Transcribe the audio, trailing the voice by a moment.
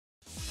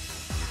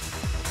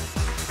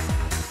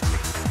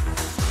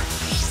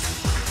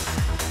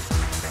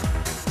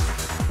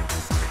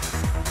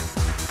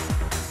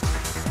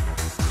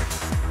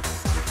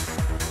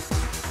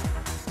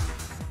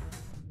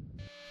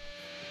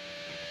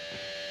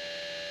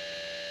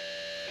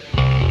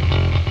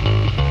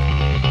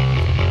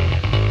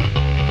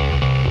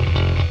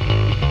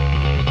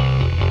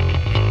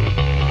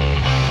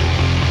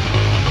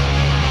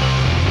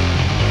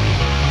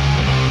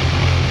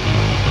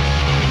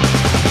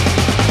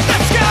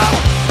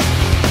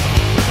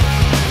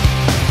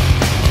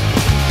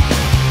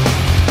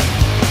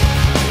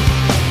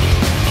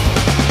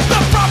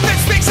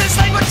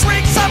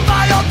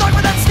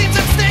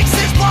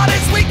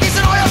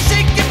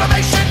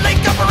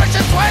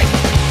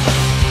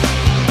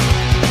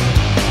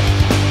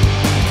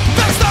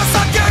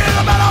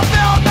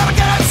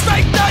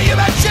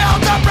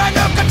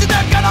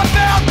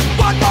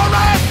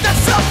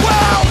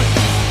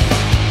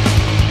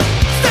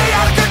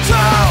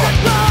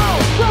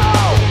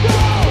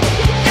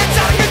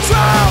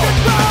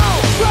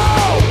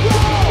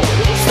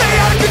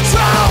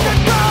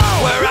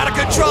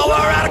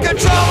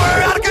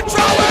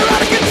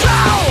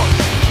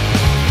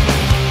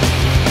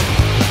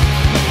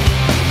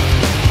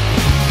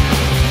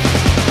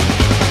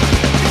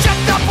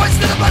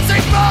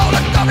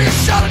be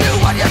sure to do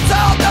what you're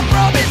told. The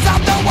promise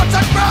of the ones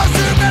that grow.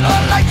 Soon middle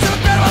of life, soon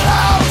middle of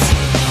house.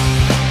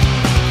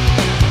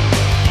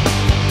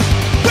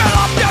 Well,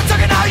 off your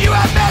tongue and how you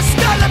have missed.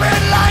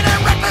 Deliberate line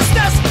and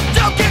recklessness.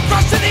 Don't get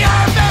crushed in the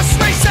iron fist.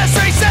 Recess,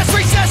 recess,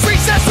 recess,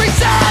 recess,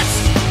 recess.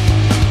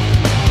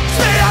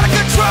 Stay out of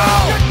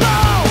control.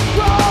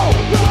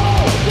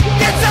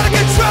 It's out of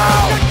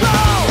control.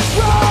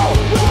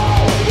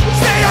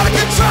 Stay out of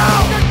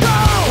control.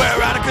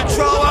 We're out of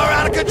control, we're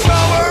out of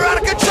control, we're out of control.